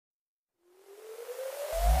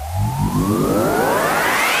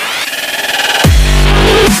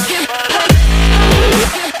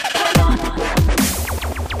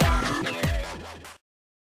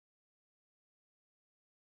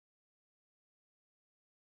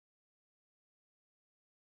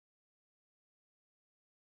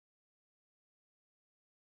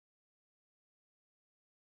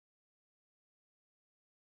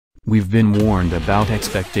We've been warned about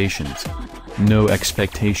expectations. No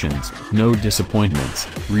expectations, no disappointments.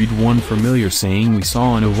 Read one familiar saying we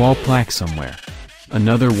saw on a wall plaque somewhere.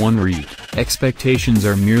 Another one read, expectations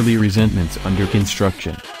are merely resentments under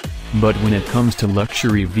construction. But when it comes to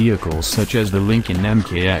luxury vehicles such as the Lincoln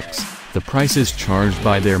MKX, the prices charged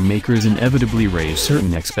by their makers inevitably raise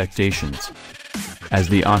certain expectations. As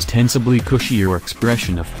the ostensibly cushier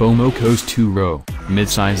expression of FOMOCO's two-row,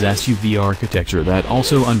 mid-size SUV architecture that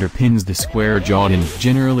also underpins the square-jawed and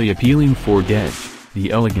generally appealing Ford Edge,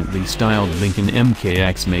 the elegantly styled Lincoln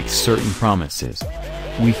MKX makes certain promises.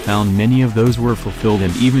 We found many of those were fulfilled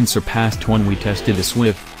and even surpassed when we tested the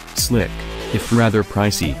swift, slick, if rather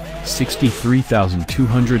pricey,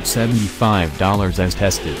 $63,275 as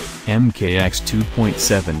tested, MKX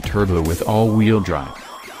 2.7 turbo with all-wheel drive.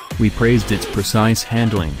 We praised its precise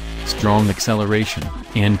handling, strong acceleration,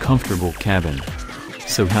 and comfortable cabin.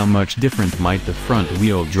 So how much different might the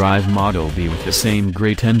front-wheel drive model be with the same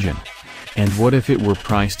great engine? And what if it were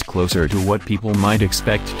priced closer to what people might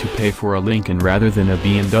expect to pay for a Lincoln rather than a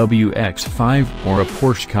BMW X5 or a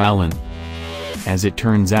Porsche Cayenne? As it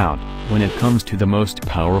turns out, when it comes to the most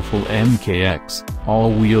powerful MKX,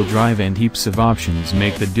 all-wheel drive and heaps of options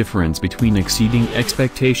make the difference between exceeding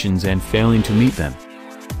expectations and failing to meet them.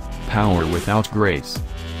 Power without grace.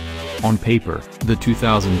 On paper, the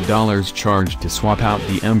 $2,000 charged to swap out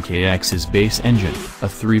the MKX's base engine, a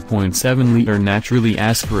 3.7-liter naturally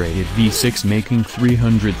aspirated V6 making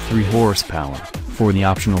 303 horsepower, for the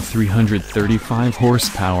optional 335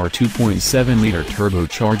 horsepower 2.7-liter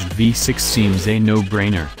turbocharged V6 seems a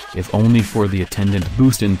no-brainer, if only for the attendant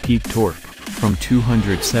boost in peak torque, from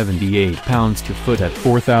 278 pounds-to-foot at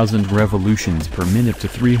 4,000 revolutions per minute to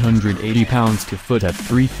 380 pounds-to-foot at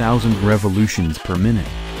 3,000 revolutions per minute.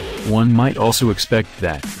 One might also expect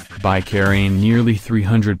that, by carrying nearly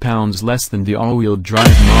 300 pounds less than the all-wheel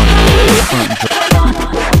drive model, the front